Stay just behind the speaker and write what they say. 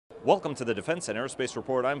Welcome to the Defense and Aerospace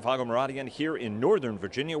Report. I'm Vago Muradian here in Northern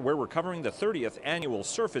Virginia, where we're covering the 30th Annual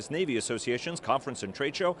Surface Navy Association's Conference and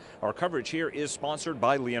Trade Show. Our coverage here is sponsored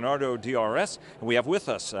by Leonardo DRS, and we have with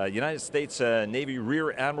us United States Navy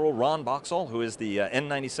Rear Admiral Ron Boxall, who is the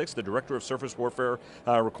N96, the Director of Surface Warfare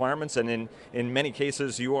Requirements, and in many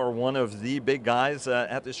cases you are one of the big guys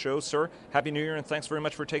at this show. Sir, Happy New Year, and thanks very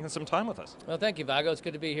much for taking some time with us. Well, thank you, Vago. It's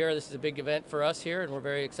good to be here. This is a big event for us here, and we're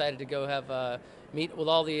very excited to go have meet with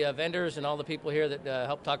all the vendors and all the people here that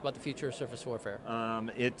help talk about the future of surface warfare.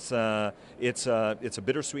 It's a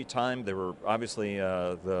bittersweet time. There were obviously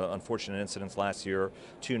the unfortunate incidents last year,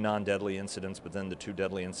 2 non-deadly incidents, but then the 2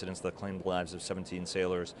 deadly incidents that claimed the lives of 17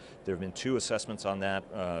 sailors. There have been 2 assessments on that.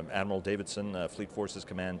 Admiral Davidson, Fleet Forces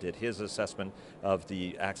Command, did his assessment of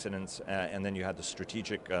the accidents, and then you had the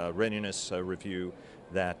strategic readiness review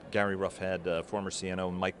that Gary Ruffhead, former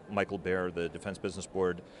CNO, Michael Baer, the Defense Business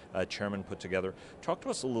Board chairman, put together. Talk to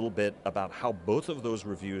us a little bit about how both of those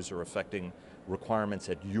reviews are affecting requirements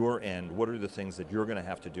at your end. What are the things that you're going to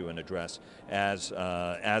have to do and address as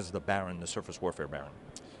the Baron, the Surface Warfare Baron?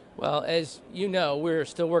 Well, as you know, we're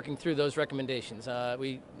still working through those recommendations.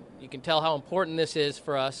 You can tell how important this is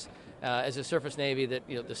for us as a Surface Navy, that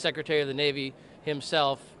the Secretary of the Navy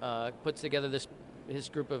himself puts together his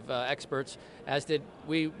group of experts, as did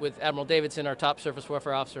we with Admiral Davidson, our top surface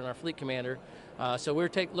warfare officer, and our fleet commander. So we're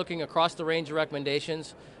looking across the range of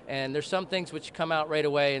recommendations, and there's some things which come out right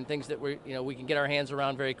away and things that we can get our hands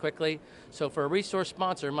around very quickly. So for a resource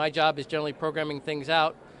sponsor, my job is generally programming things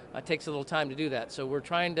out. It takes a little time to do that. So we're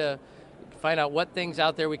trying to find out what things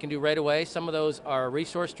out there we can do right away. Some of those are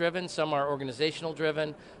resource driven, some are organizational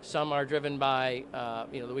driven, some are driven by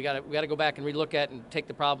we got to go back and relook at and take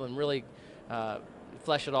the problem and really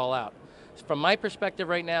flesh it all out. From my perspective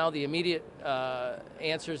right now, the immediate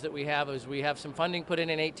answers that we have is we have some funding put in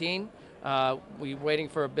 18. We're waiting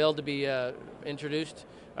for a bill to be introduced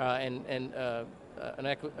and an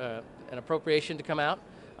appropriation to come out.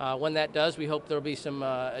 When that does, we hope there'll be some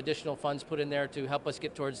additional funds put in there to help us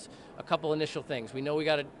get towards a couple initial things. We know we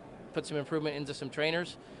got to put some improvement into some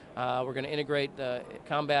trainers. We're going to integrate the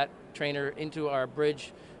combat trainer into our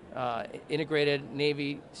bridge integrated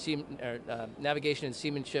Navy navigation and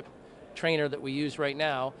seamanship trainer that we use right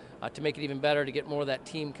now to make it even better, to get more of that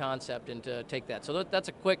team concept and to take that. So that's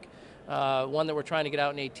a quick one that we're trying to get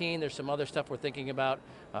out in 18. There's some other stuff we're thinking about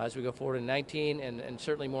as we go forward in 19 and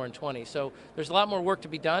certainly more in 20. So there's a lot more work to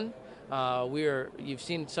be done. You've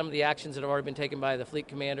seen some of the actions that have already been taken by the fleet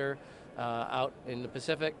commander out in the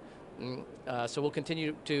Pacific. So we'll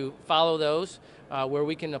continue to follow those. Where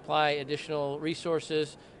we can apply additional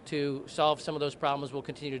resources to solve some of those problems, we'll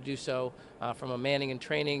continue to do so from a manning and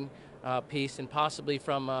training piece, and possibly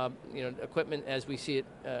from equipment as we see it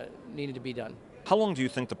needed to be done. How long do you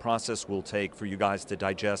think the process will take for you guys to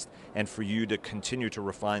digest and for you to continue to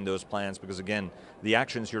refine those plans? Because again, the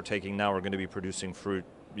actions you're taking now are going to be producing fruit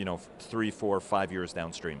 3, 4, 5 years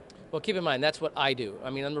downstream. Well, keep in mind, that's what I do. I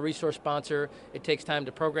mean, I'm the resource sponsor. It takes time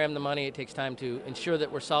to program the money. It takes time to ensure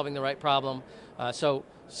that we're solving the right problem. So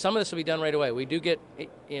some of this will be done right away. We do get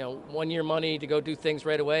 1 year money to go do things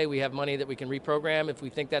right away. We have money that we can reprogram if we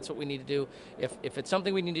think that's what we need to do. If it's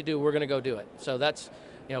something we need to do, we're going to go do it. So that's,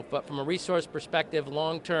 but from a resource perspective,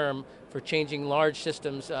 long term, for changing large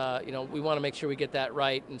systems, we want to make sure we get that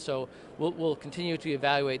right. And so we'll continue to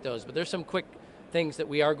evaluate those. But there's some quick things that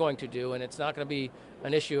we are going to do, and it's not going to be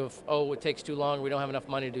an issue of, it takes too long, we don't have enough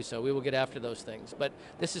money to do so. We will get after those things. But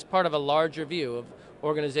this is part of a larger view of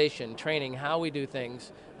organization, training, how we do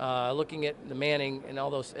things, looking at the manning and all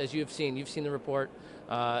those, as you've seen the report.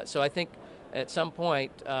 So I think at some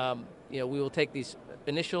point, we will take these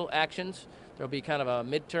initial actions. There'll be kind of a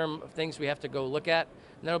midterm of things we have to go look at,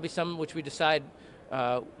 and there'll be some which we decide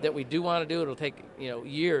that we do want to do. It'll take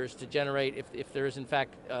years to generate if there is in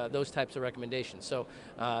fact those types of recommendations. So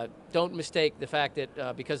don't mistake the fact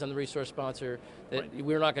that because I'm the resource sponsor that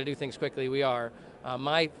we're not going to do things quickly. We are.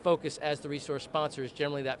 My focus as the resource sponsor is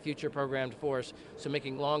generally that future programmed force. So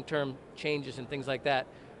making long-term changes and things like that.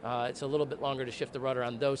 It's a little bit longer to shift the rudder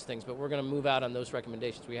on those things, but we're going to move out on those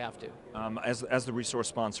recommendations. We have to. As the resource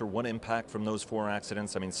sponsor, what impact from those 4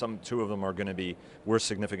 accidents? I mean, 2 of them were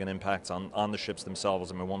significant impacts on the ships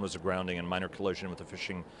themselves. I mean, one was a grounding and minor collision with a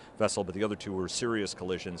fishing vessel, but the other 2 were serious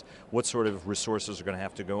collisions. What sort of resources are going to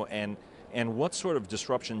have to go, and what sort of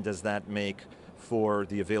disruption does that make for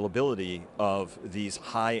the availability of these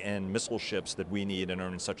high-end missile ships that we need and are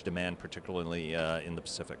in such demand, particularly in the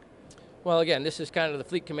Pacific? Well, again, this is kind of the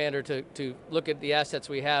fleet commander to look at the assets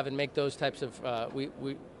we have and make those types of,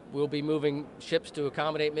 we'll be moving ships to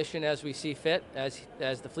accommodate mission as we see fit, as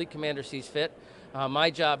the fleet commander sees fit. My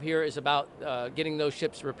job here is about getting those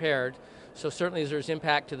ships repaired. So certainly there's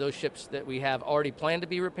impact to those ships that we have already planned to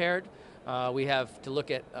be repaired. We have to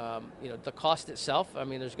look at the cost itself. I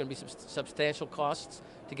mean, there's going to be some substantial costs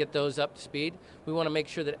to get those up to speed. We want to make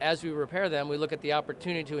sure that as we repair them, we look at the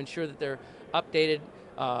opportunity to ensure that they're updated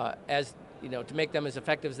to make them as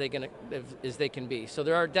effective as they can be. So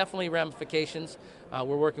there are definitely ramifications.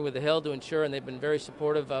 We're working with the Hill to ensure, and they've been very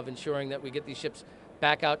supportive of ensuring that we get these ships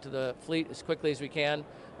back out to the fleet as quickly as we can.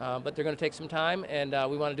 But they're going to take some time, and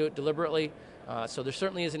we want to do it deliberately. So there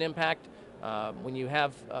certainly is an impact. When you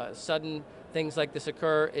have sudden things like this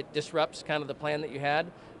occur, it disrupts kind of the plan that you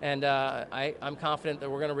had, and I'm confident that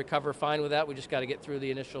we're going to recover fine with that. We just got to get through the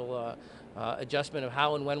initial adjustment of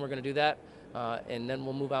how and when we're going to do that, and then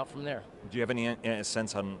we'll move out from there. Do you have any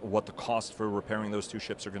sense on what the cost for repairing those two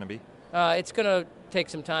ships are going to be? It's going to take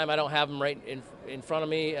some time. I don't have them right in front of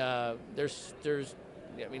me.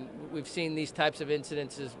 I mean, we've seen these types of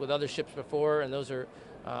incidences with other ships before, and those are,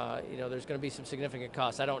 there's going to be some significant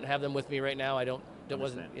costs. I don't have them with me right now.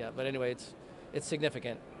 But anyway, it's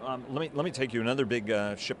significant. Let me take you. Another big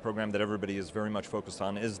ship program that everybody is very much focused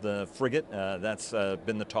on is the Frigate. That's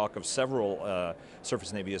been the talk of several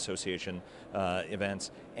Surface Navy Association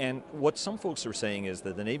events. And what some folks are saying is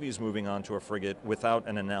that the Navy is moving on to a frigate without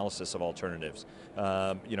an analysis of alternatives.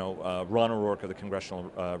 Ron O'Rourke of the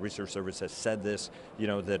Congressional Research Service has said this.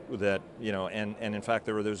 And in fact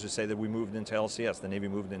there are those who say that we moved into LCS. The Navy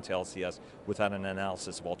moved into LCS without an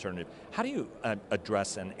analysis of alternative. How do you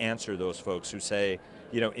address and answer those folks who say,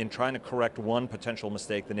 in trying to correct one potential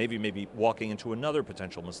mistake, the Navy may be walking into another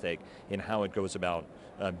potential mistake in how it goes about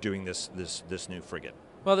doing this new frigate?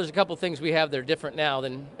 Well, there's a couple things we have that are different now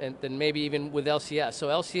than maybe even with LCS. So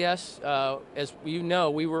LCS, as you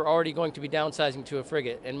know, we were already going to be downsizing to a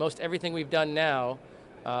frigate, and most everything we've done now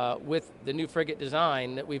with the new frigate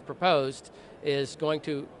design that we've proposed is going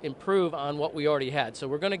to improve on what we already had. So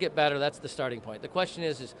we're going to get better. That's the starting point. The question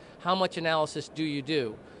is how much analysis do you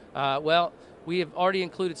do? Well, we have already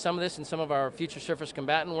included some of this in some of our future surface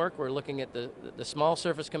combatant work. We're looking at the small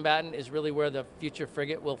surface combatant is really where the future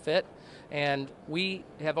frigate will fit. And we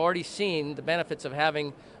have already seen the benefits of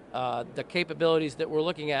having the capabilities that we're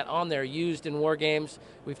looking at on there used in war games.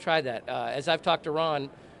 We've tried that. As I've talked to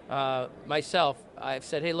Ron, myself, I've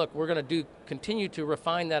said, hey, look, we're going to continue to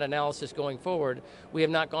refine that analysis going forward. We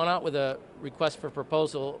have not gone out with a request for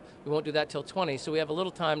proposal. We won't do that till 20, so we have a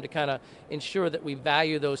little time to kind of ensure that we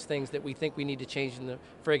value those things that we think we need to change in the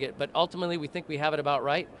frigate. But ultimately, we think we have it about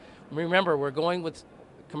right. Remember, we're going with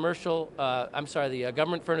the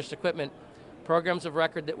government furnished equipment programs of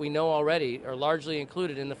record that we know already are largely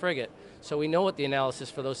included in the frigate. So we know what the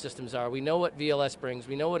analysis for those systems are. We know what VLS brings.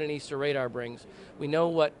 We know what an ESA radar brings. We know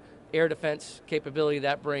what air defense capability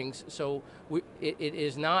that brings. So it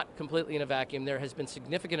is not completely in a vacuum. There has been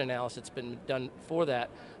significant analysis that's been done for that,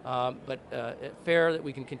 but fair that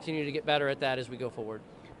we can continue to get better at that as we go forward.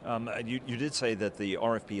 You did say that the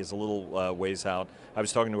RFP is a little ways out. I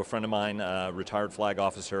was talking to a friend of mine, retired flag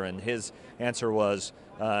officer, and his answer was,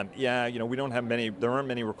 we don't have many, there aren't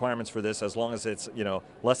many requirements for this as long as it's,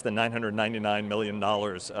 less than $999 million,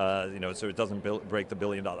 so it doesn't break the $1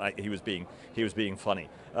 billion. He was being funny.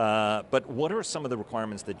 But what are some of the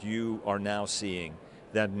requirements that you are now seeing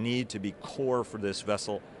that need to be core for this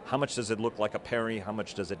vessel? How much does it look like a Perry? How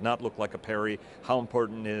much does it not look like a Perry? How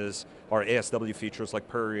important are ASW features like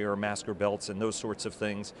Perry or masker belts and those sorts of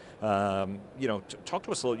things? Talk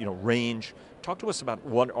to us a little, range. Talk to us about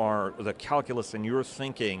what are the calculus in your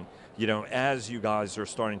thinking, as you guys are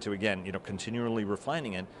starting to, again, continually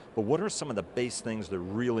refining it, but what are some of the base things that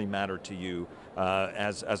really matter to you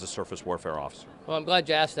as a surface warfare officer? Well, I'm glad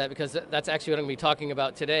you asked that because that's actually what I'm going to be talking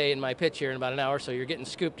about today in my pitch here in about an hour, so you're getting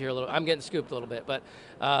scooped here a little. I'm getting scooped a little bit, but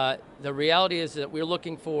the reality is that we're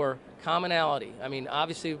looking for commonality. I mean,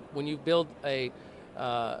 obviously, when you build a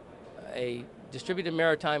distributed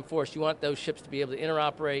maritime force, you want those ships to be able to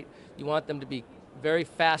interoperate. You want them to be very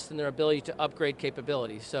fast in their ability to upgrade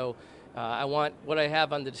capabilities. So I want what I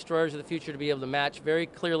have on the destroyers of the future to be able to match very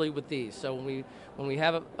clearly with these. So when we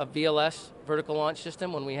have a VLS, vertical launch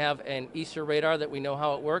system, when we have an ESA radar that we know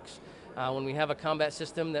how it works, when we have a combat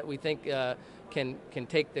system that we think can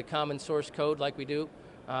take the common source code like we do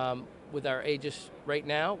with our Aegis right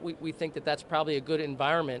now, we think that that's probably a good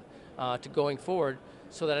environment to going forward,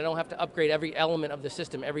 so that I don't have to upgrade every element of the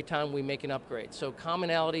system every time we make an upgrade. So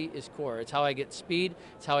commonality is core. It's how I get speed,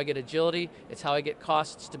 it's how I get agility, it's how I get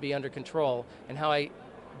costs to be under control, and how I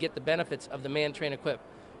get the benefits of the man, train, equip.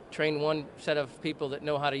 Train one set of people that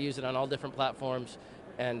know how to use it on all different platforms,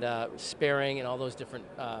 and sparing and all those different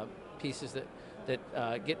pieces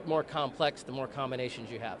that get more complex the more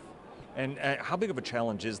combinations you have. And how big of a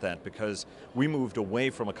challenge is that? Because we moved away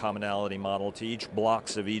from a commonality model to each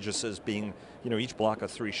blocks of Aegis's being, each block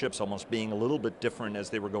of 3 ships almost being a little bit different as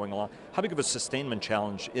they were going along. How big of a sustainment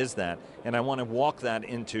challenge is that? And I want to walk that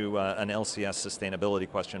into an LCS sustainability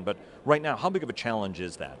question, but right now, how big of a challenge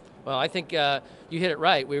is that? Well, I think you hit it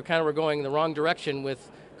right. We were going in the wrong direction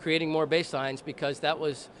with creating more baselines, because that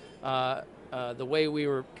was the way we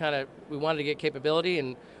wanted to get capability,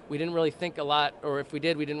 and we didn't really think a lot, or if we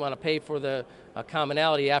did, we didn't want to pay for the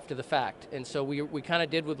commonality after the fact. And so we kind of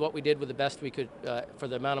did with what we did with the best we could for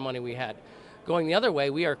the amount of money we had. Going the other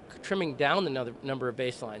way, we are trimming down the number of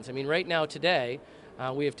baselines. I mean, right now today,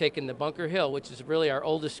 we have taken the Bunker Hill, which is really our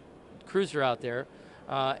oldest cruiser out there,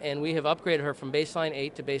 and we have upgraded her from baseline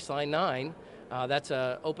 8 to baseline 9. That's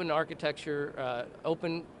an open architecture,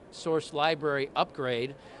 open source library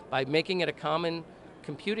upgrade by making it a common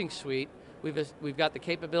computing suite. We've got the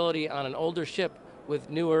capability on an older ship with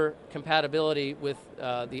newer compatibility with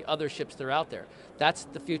the other ships that are out there. That's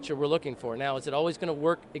the future we're looking for. Now, is it always going to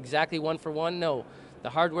work exactly one for one? No. The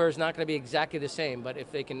hardware is not going to be exactly the same, but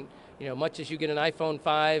if they can, much as you get an iPhone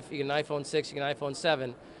 5, you get an iPhone 6, you get an iPhone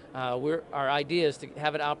 7, our idea is to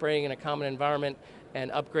have it operating in a common environment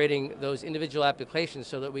and upgrading those individual applications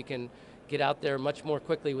so that we can get out there much more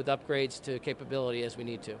quickly with upgrades to capability as we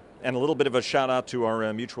need to. And a little bit of a shout out to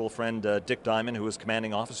our mutual friend Dick Diamond, who is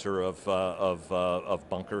commanding officer of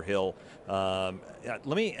Bunker Hill. Let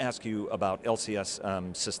me ask you about LCS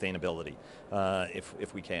sustainability,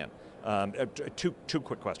 if we can. Two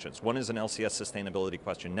quick questions. One is an LCS sustainability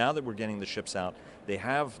question. Now that we're getting the ships out, they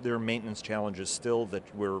have their maintenance challenges still that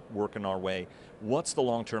we're working our way. What's the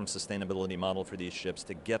long-term sustainability model for these ships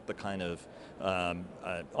to get the kind of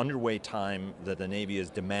underway time that the Navy is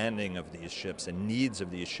demanding of these ships and needs of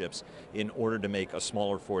these ships in order to make a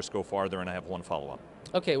smaller force go farther? And I have one follow-up.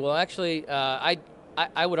 Okay, well actually,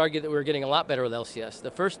 I would argue that we're getting a lot better with LCS.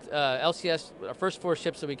 The first LCS, our first 4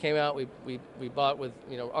 ships that we came out, we bought with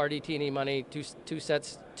RDT&E money, two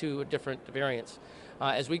sets, 2 different variants.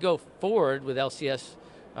 As we go forward with LCS,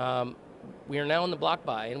 we are now in the block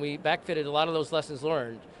buy, and we backfitted a lot of those lessons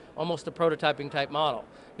learned, almost a prototyping type model.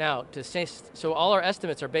 Now, so all our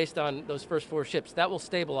estimates are based on those first 4 ships. That will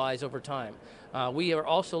stabilize over time. We are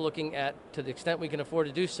also looking at, to the extent we can afford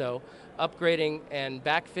to do so, upgrading and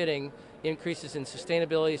backfitting increases in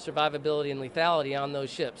sustainability, survivability, and lethality on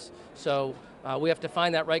those ships. So we have to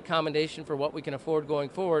find that right combination for what we can afford going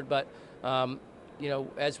forward, but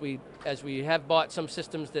as we have bought some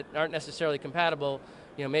systems that aren't necessarily compatible,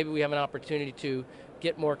 maybe we have an opportunity to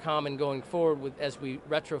get more common going forward as we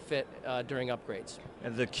retrofit during upgrades.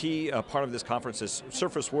 And the key part of this conference is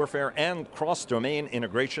surface warfare and cross-domain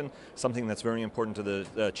integration, something that's very important to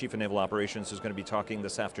the Chief of Naval Operations, who's going to be talking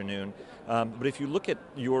this afternoon. But if you look at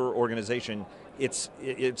your organization, it's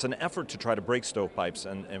an effort to try to break stovepipes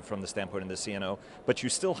and from the standpoint of the CNO, but you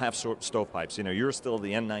still have stovepipes. You're still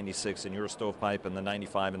the N96 and you're a stovepipe and the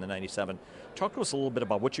 95 and the 97. Talk to us a little bit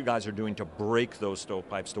about what you guys are doing to break those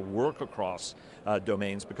stovepipes, to work across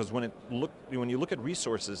domains, because when you look at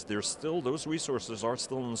resources, those resources are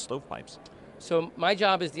still in the stovepipes. So my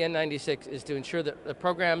job as the N96 is to ensure that the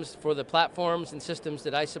programs for the platforms and systems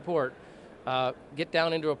that I support get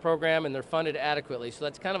down into a program and they're funded adequately. So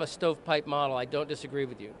that's kind of a stovepipe model. I don't disagree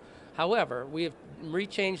with you. However, we have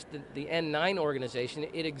rechanged the N9 organization.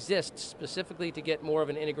 It exists specifically to get more of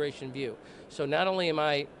an integration view. So not only am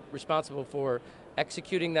I responsible for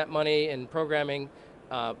executing that money and programming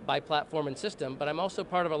by platform and system, but I'm also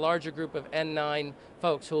part of a larger group of N9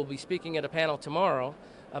 folks who will be speaking at a panel tomorrow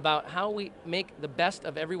about how we make the best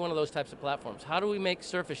of every one of those types of platforms. How do we make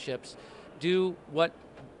surface ships do what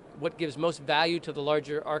gives most value to the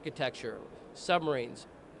larger architecture, submarines,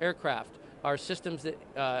 aircraft, our systems,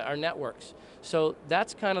 our networks. So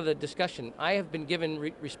that's kind of the discussion. I have been given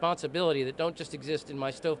responsibility that don't just exist in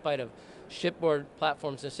my stovepipe of shipboard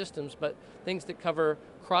platforms and systems, but things that cover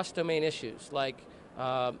cross-domain issues like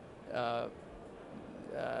ASW.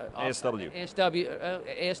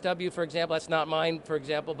 ASW, for example, that's not mine, for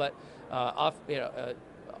example, but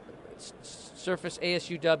surface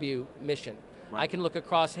ASUW mission. Right. I can look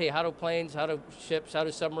across, hey, how do planes, how do ships, how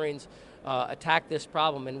do submarines attack this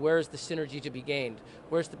problem, and where's the synergy to be gained?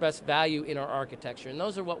 Where's the best value in our architecture? And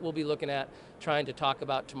those are what we'll be looking at, trying to talk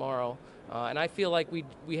about tomorrow. And I feel like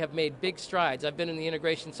we have made big strides. I've been in the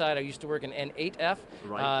integration side. I used to work in N8F.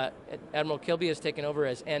 Right. Admiral Kilby has taken over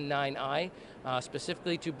as N9I,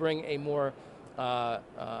 specifically to bring a more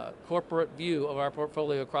corporate view of our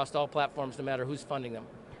portfolio across all platforms, no matter who's funding them.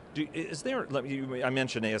 Is there, I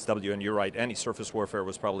mentioned ASW, and you're right, anti-surface warfare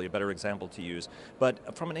was probably a better example to use,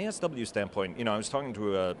 but from an ASW standpoint, I was talking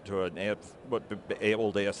to an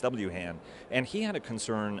old ASW hand, and he had a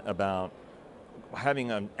concern about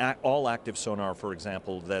having an all-active sonar, for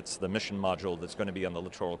example, that's the mission module that's going to be on the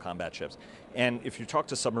littoral combat ships. And if you talk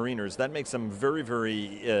to submariners, that makes them very,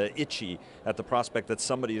 very itchy at the prospect that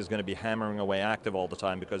somebody is going to be hammering away active all the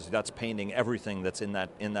time, because that's painting everything that's in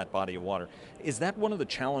that body of water. Is that one of the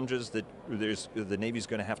challenges that the Navy's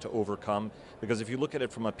going to have to overcome? Because if you look at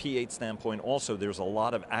it from a P8 standpoint, also there's a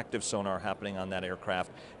lot of active sonar happening on that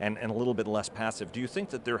aircraft and a little bit less passive. Do you think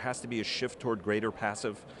that there has to be a shift toward greater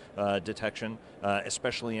passive detection,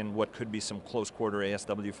 especially in what could be some close-quarter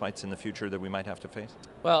ASW fights in the future that we might have to face?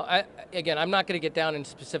 Well, again, I'm not going to get down in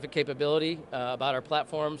specific capability about our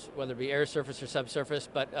platforms, whether it be air, surface, or subsurface,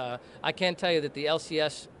 but I can tell you that the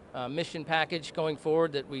LCS mission package going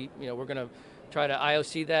forward, that we're going to try to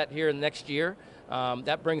IOC that here in the next year.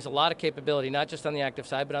 That brings a lot of capability, not just on the active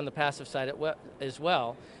side, but on the passive side as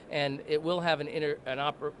well. And it will have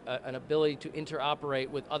an ability to interoperate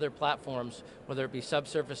with other platforms, whether it be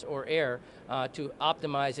subsurface or air, to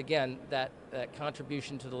optimize, again, that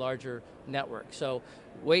contribution to the larger network. So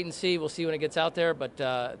wait and see. We'll see when it gets out there, but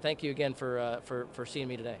thank you again for seeing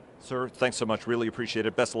me today. Sir, thanks so much. Really appreciate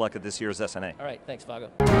it. Best of luck at this year's SNA. All right. Thanks,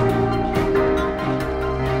 Vago.